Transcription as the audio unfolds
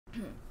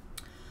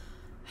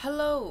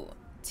Hello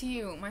to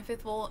you, my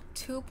faithful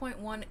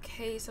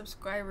 2.1k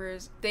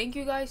subscribers. Thank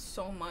you guys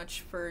so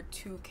much for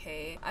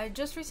 2k. I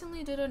just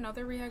recently did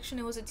another reaction.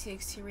 It was a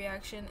TXT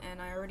reaction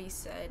and I already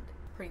said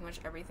pretty much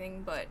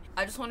everything, but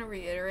I just want to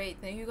reiterate,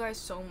 thank you guys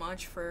so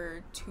much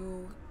for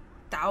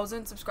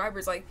 2,000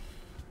 subscribers. Like,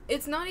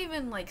 it's not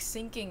even like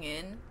sinking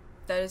in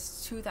that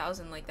is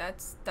 2,000. Like,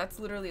 that's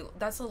literally,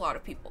 that's a lot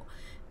of people.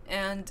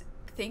 And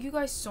thank you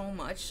guys so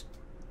much.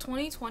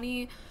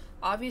 2020,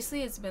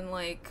 obviously it's been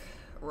like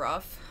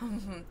rough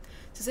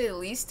to say the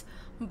least,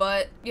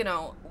 but you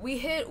know, we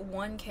hit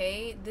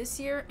 1k this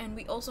year and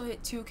we also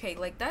hit 2k.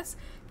 Like, that's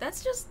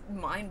just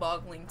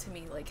mind-boggling to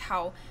me, like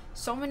how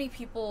so many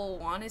people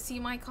want to see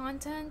my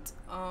content,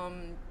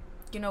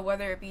 you know,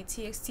 whether it be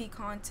TXT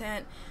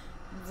content,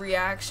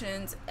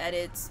 reactions,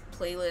 edits,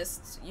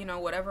 playlists, you know,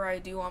 whatever I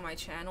do on my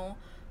channel.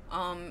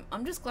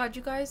 I'm just glad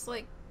you guys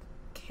like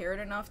cared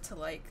enough to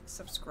like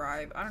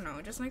subscribe. I don't know,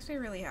 it just makes me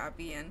really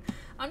happy. And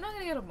I'm not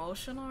gonna get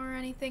emotional or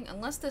anything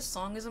unless this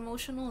song is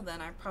emotional, then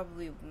I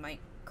probably might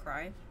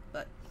cry.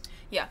 But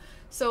yeah,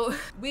 so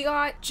we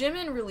got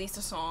Jimin released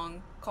a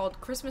song called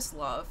Christmas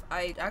Love.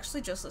 I actually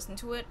just listened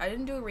to it. I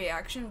didn't do a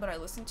reaction, but I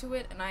listened to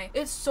it and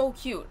it's so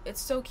cute. It's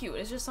so cute.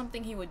 It's just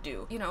something he would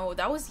do. You know,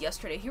 that was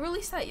yesterday. He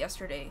released that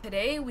yesterday.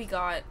 Today we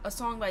got a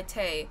song by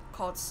Tae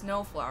called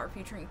Snowflower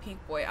featuring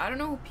Peakboy. I don't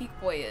know who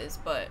Peakboy is,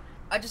 but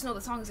I just know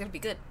the song is gonna be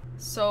good.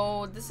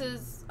 So this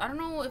is, I don't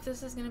know if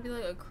this is gonna be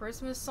like a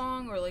Christmas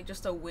song or like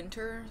just a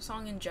winter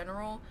song in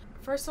general.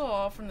 First of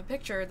all, from the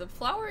picture, the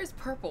flower is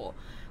purple,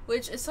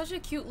 which is such a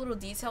cute little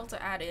detail to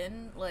add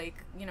in,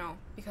 like, you know,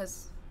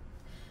 because,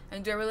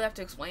 and do I really have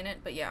to explain it?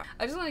 But yeah,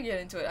 I just want to get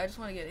into it. I just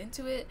want to get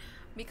into it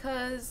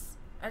because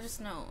I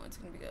just know it's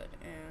gonna be good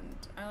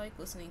and I like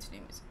listening to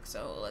new music.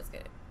 So let's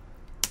get it.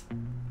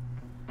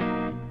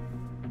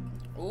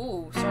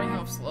 Ooh, starting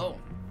off slow.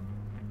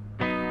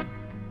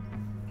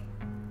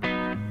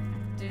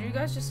 Did you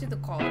guys just see the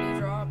quality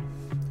drop?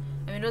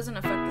 I mean, it doesn't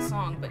affect the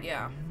song, but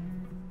yeah.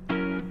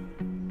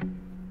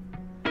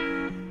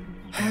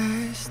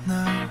 Hey,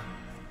 snow.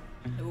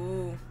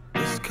 Ooh.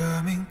 It's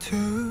coming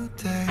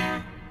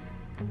today.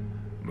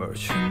 뭘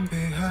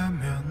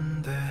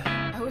준비하면 돼?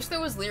 I wish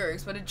there was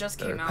lyrics, but it just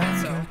came out,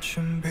 so.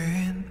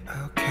 준비는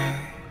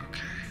okay.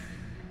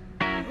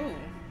 Ooh.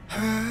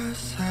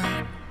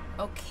 회색.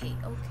 Okay.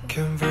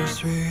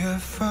 Canvas 위에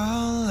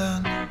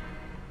fallen.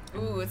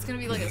 Ooh, it's gonna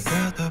be like a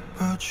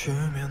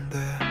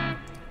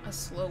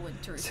slow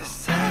winter song.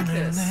 I like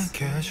this. I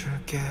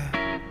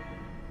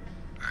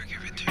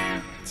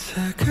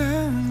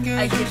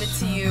give it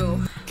to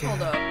you.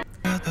 Hold up.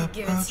 I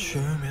give it to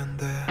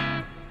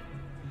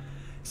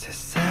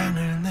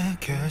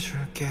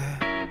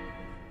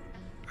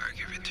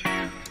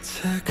you.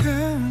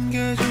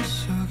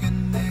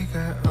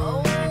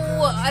 Oh,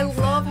 I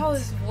love how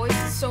his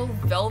voice is so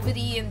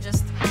velvety and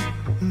just.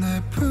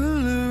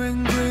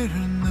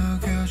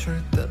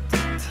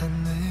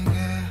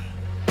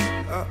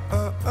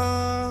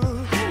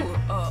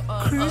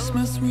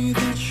 Christmas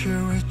without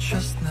you, it's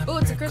just not. Oh,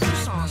 it's a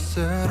Christmas song.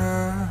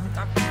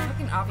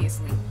 Fucking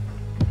obviously.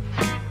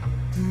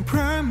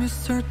 Prime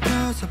Minister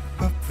does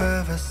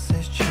above us,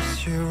 it's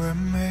just you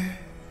and me.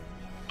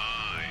 I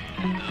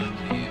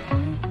love you.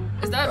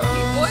 Is that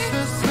Peakboy?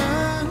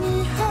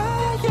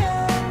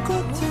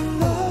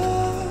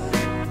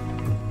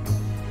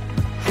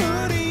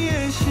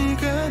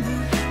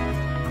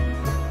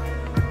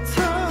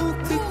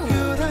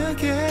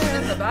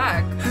 In the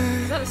back.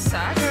 Is that a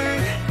sax?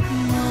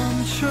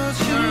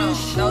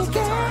 No, that was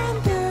guitar.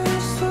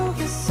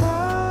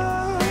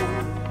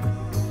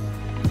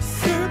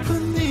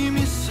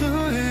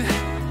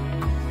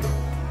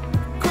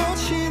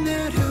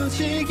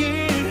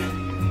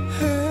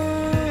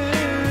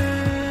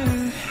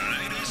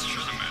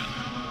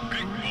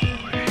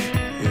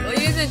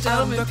 Ladies and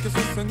gentlemen.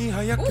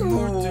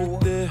 Ooh.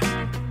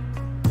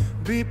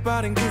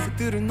 빛바랜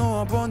구석들을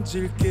놓아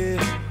번질게.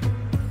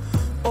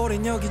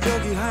 오랜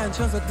여기저기 하얀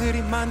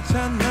천사들이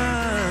많잖아.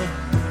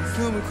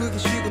 숨을 크게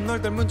쉬고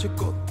널 닮은 채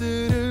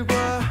꽃들을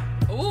봐.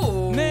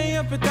 내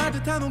옆에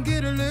따뜻한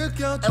온기를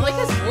느껴줘. I like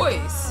his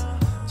voice.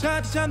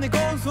 차디찬 내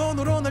고운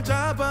손으로 날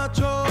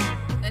잡아줘.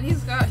 And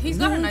he's got a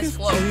nice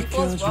flow. He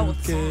flows well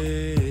with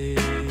the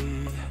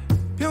song.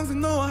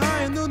 평생 너와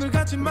하얀 눈을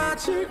같이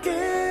맞출게.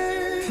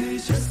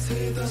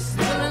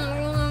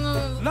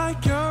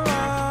 Like your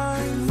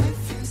eyes.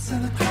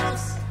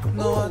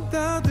 너와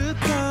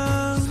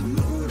따뜻한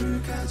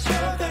선물을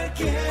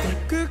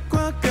가져갈게.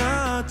 끝과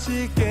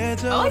같이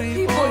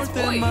계절이 올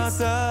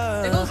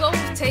때마다. It goes off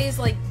with Tae's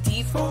like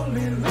deep, but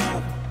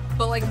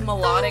like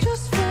melodic. Ooh.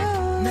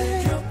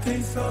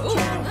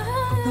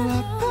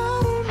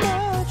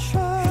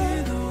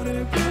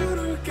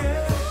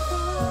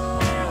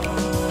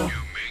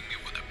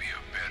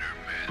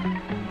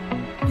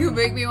 You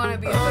make me wanna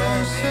be a better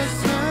man.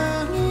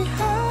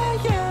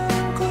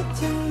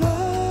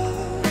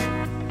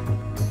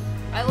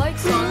 I like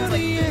songs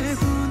like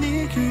this,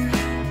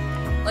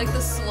 like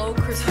the slow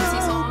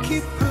Christmassy songs.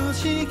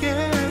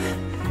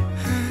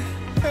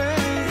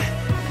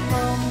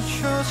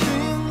 I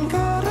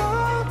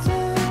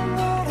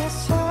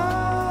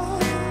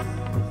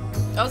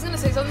was gonna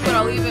say something, but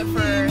I'll leave it for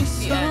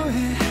the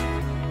end.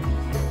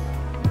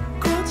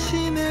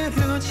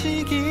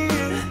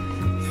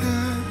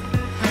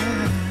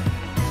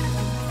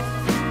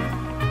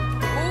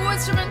 Ooh,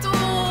 instrumental!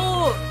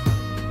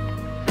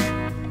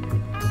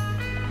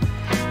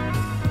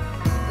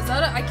 Is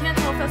that I can't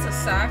tell if that's a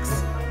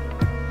sax.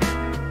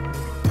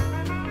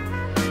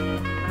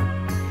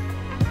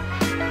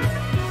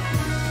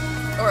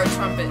 Or a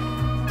trumpet.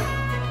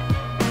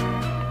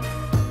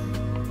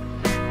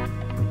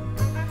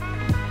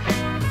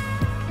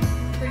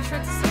 Pretty sure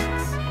it's a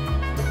sax.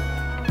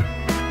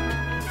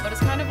 But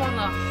it's kind of on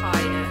the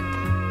high end.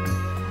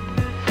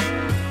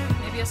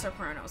 Maybe a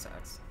soprano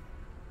sax.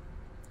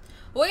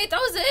 Wait, that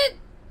was it?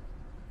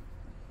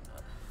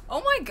 Oh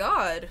my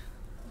god.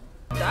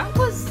 That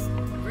was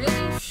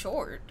really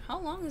short. How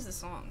long is this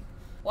song?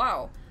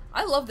 Wow.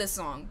 I love this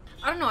song.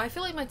 I don't know, I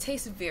feel like my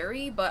tastes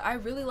vary, but I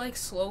really like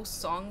slow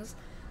songs.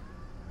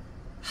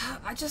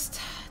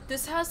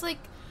 This has like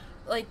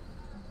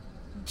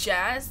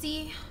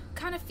jazzy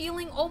kind of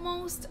feeling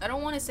almost. I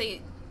don't want to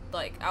say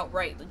like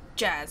outright like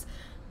jazz,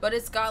 but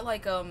it's got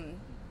like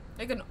an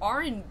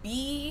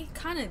R&B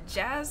kind of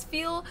jazz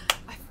feel.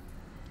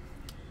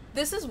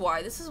 This is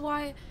why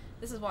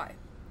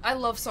I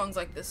love songs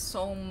like this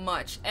so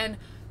much. And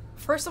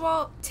first of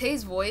all,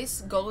 Tae's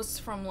voice goes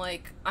from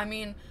like, I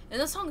mean, and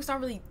this song is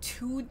not really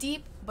too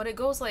deep, but it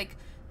goes like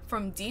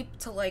from deep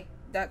to like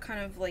that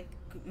kind of like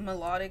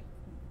melodic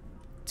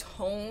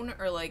tone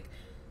or like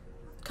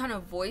kind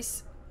of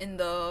voice in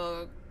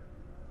the,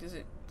 is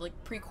it like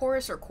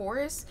pre-chorus or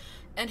chorus?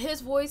 And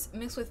his voice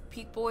mixed with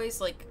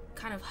Peakboy's like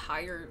kind of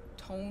higher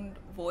toned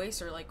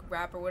voice or like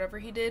rap or whatever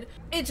he did,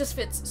 it just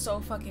fits so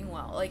fucking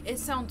well. Like it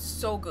sounds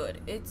so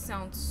good. It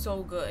sounds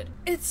so good.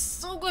 It's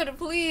so good.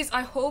 Please,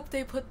 I hope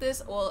they put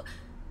this, well,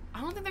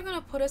 I don't think they're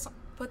gonna put this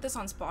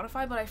on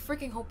Spotify, but I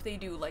freaking hope they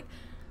do. Like,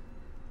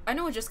 I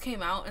know it just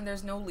came out and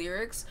there's no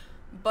lyrics,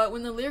 but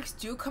when the lyrics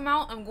do come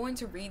out, I'm going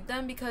to read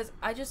them because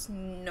I just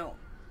know.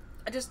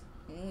 I just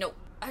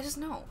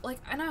know. Like,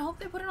 and I hope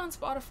they put it on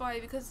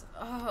Spotify because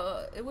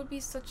it would be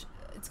such,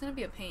 it's gonna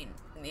be a pain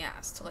in the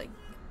ass to like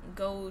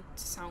go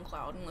to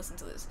SoundCloud and listen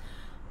to this.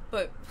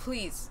 But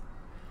please,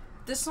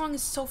 this song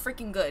is so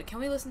freaking good. Can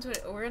we listen to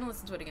it? We're gonna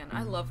listen to it again.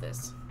 I love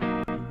this.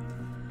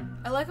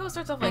 I like how it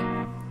starts off like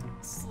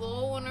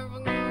slow and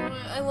everything.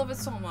 I love it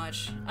so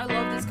much. I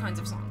love these kinds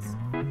of songs.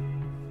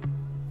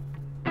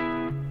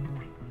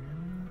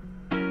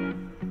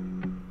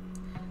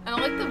 And I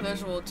like the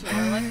visual too.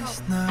 I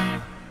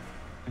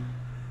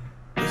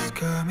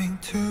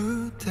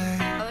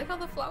like how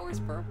the flower's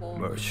purple.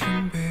 See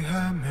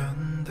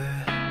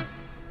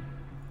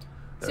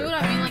what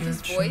I mean? Like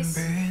his voice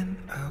in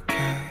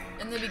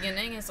the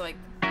beginning is like,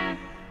 I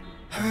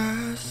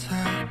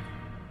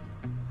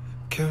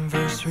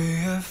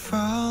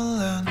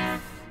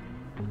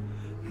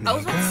was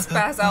about to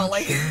spaz out.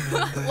 Like, I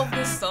love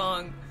this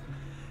song.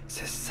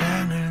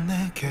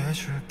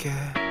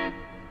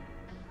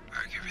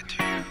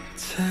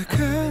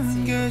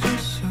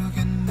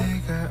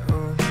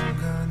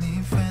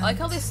 I like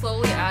how they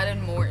slowly add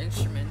in more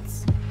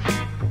instruments.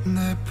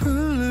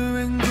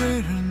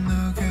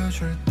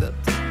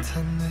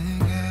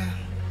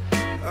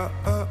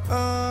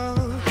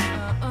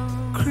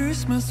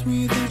 Christmas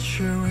without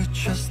you, it's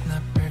just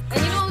not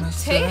and you know,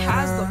 Tae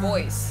has the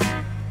voice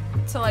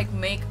to like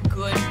make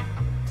good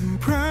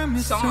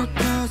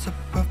songs.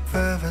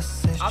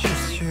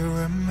 Obviously.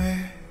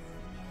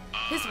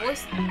 His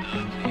voice.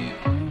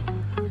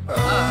 I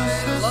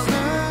love it.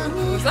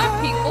 Was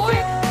that Peakboy?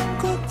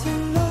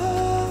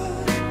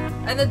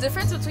 And the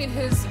difference between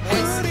his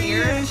voice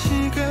here and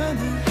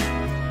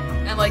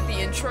like the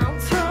intro.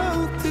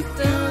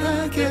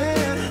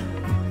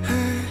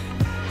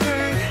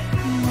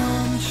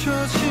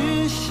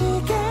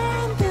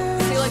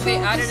 See, like they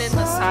added in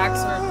the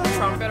sax or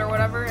trumpet or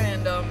whatever,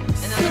 and then the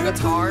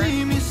guitar.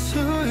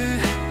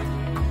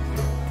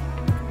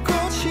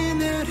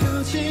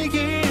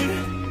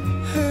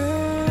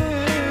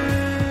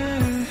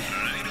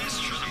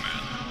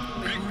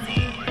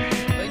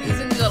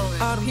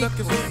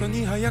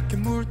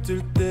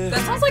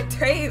 That sounds like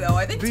Tae though.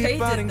 I think Tae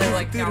did the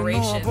like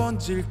narration.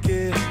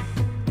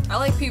 I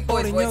like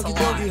Peakboy's voice a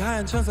lot.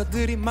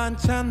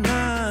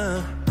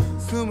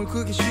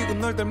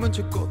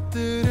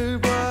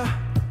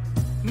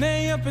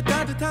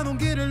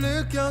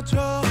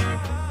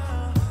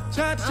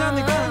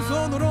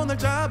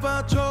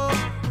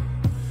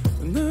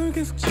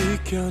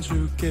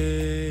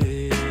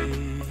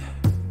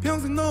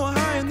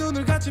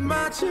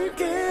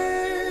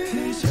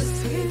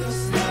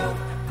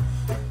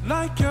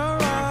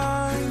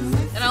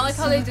 And I like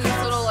how they do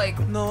this little like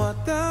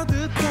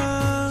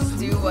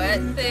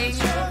duet thing.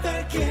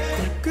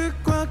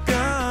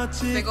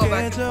 They go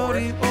back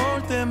and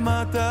forth.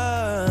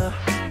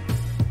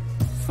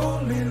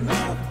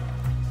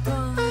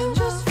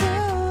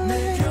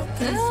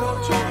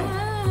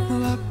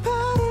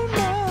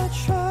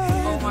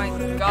 Oh my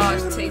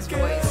gosh, Tae's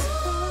voice.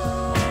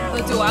 The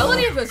The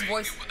duality of his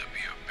voice.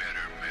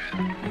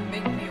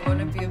 Make me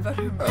wanna be a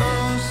better man.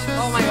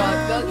 Oh my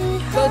god,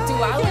 the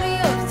duality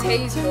of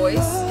Tae's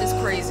voice is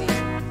crazy.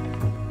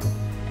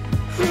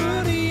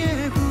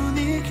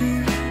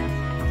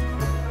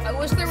 I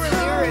wish there were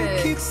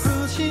lyrics,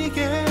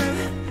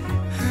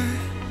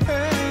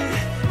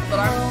 but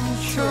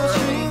I'm sure.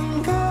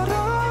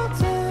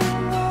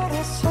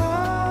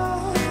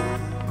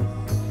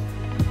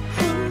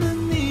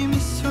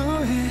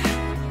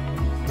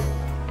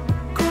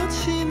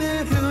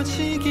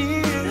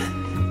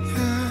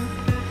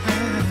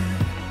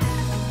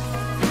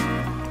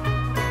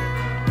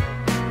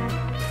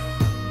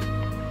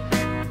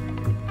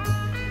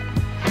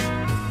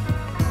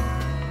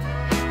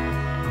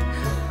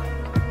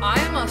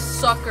 I'm a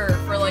sucker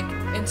for like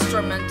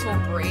instrumental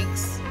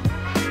breaks,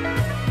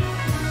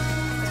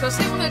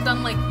 especially when they're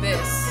done like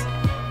this.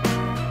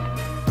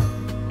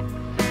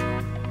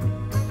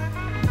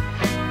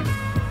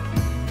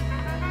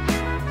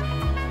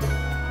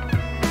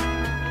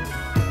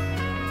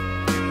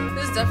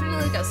 This is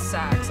definitely like a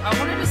sax. I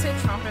wanted to say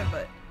trumpet,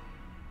 but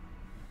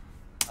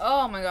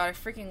oh my god, I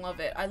freaking love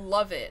it. I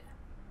love it.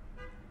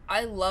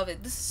 I love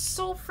it. This is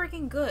so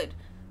freaking good.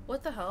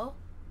 What the hell?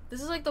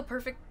 This is like the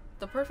perfect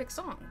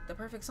song. The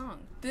perfect song.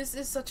 This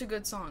is such a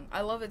good song.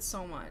 I love it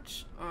so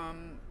much. I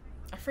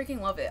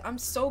freaking love it. I'm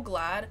so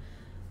glad.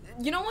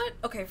 You know what?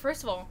 Okay,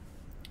 first of all,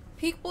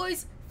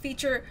 Peakboy's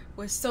feature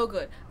was so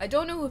good. I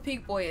don't know who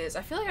Peakboy is.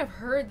 I feel like I've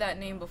heard that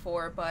name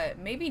before, but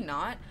maybe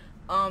not.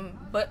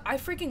 But I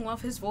freaking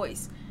love his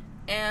voice.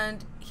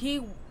 And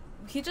he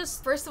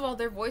just, first of all,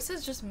 their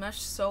voices just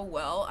mesh so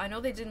well. I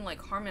know they didn't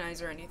like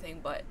harmonize or anything,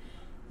 but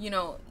you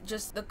know,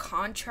 just the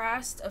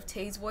contrast of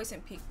Tae's voice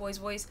and Peakboy's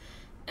voice,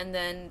 and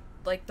then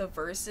like the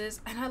verses,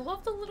 and I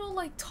love the little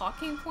like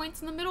talking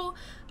points in the middle.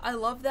 I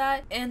love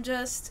that, and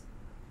just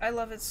I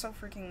love it so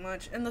freaking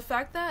much. And the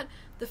fact that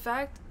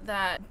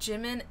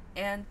Jimin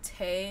and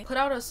Tae put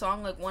out a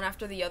song like one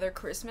after the other,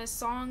 Christmas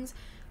songs,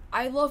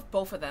 I love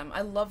both of them.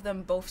 I love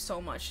them both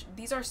so much.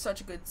 These are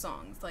such good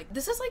songs. Like,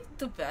 this is like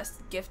the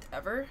best gift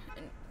ever.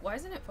 And why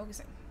isn't it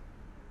focusing?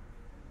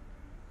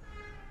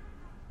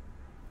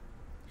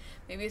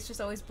 Maybe it's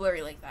just always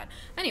blurry like that.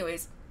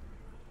 Anyways,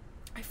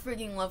 I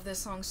freaking love this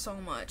song so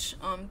much.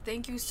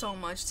 Thank you so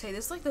much, Tae.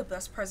 This is like the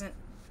best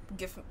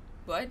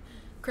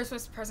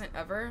Christmas present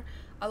ever.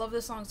 I love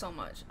this song so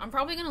much. I'm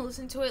probably gonna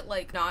listen to it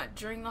like not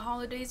during the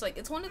holidays. Like,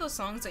 it's one of those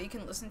songs that you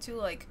can listen to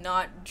like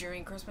not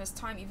during Christmas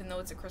time, even though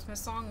it's a Christmas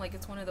song. Like,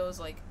 it's one of those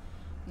like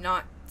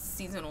not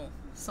seasonal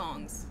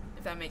songs,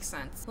 if that makes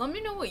sense. Let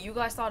me know what you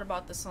guys thought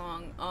about the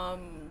song,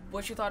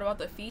 what you thought about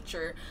the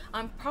feature.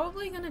 I'm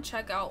probably gonna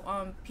check out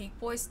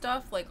Peakboy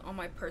stuff like on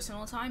my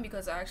personal time,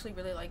 because I actually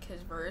really like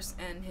his verse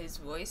and his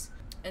voice.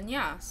 And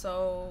yeah,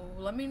 so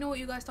let me know what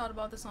you guys thought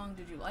about the song.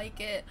 Did you like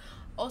it?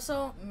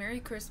 Also, Merry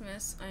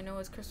Christmas. I know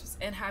it's Christmas,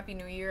 and Happy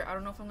New Year. I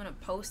don't know if I'm gonna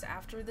post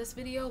after this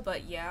video,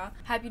 but yeah,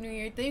 Happy New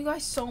Year. Thank you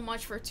guys so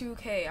much for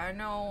 2K. I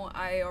know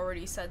I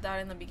already said that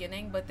in the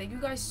beginning, but thank you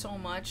guys so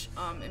much.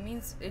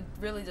 It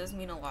really does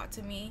mean a lot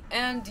to me.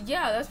 And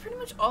yeah, that's pretty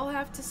much all I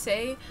have to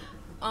say.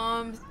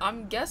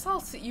 Guess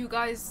I'll see you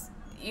guys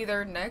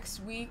either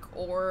next week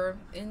or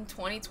in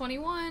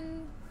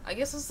 2021. I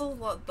guess this is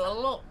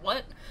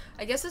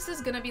I guess this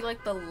is gonna be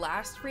like the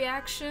last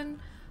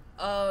reaction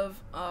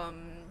of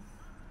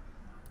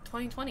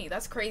 2020.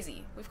 That's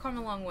crazy. We've come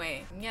a long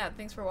way. Yeah,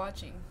 thanks for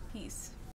watching. Peace.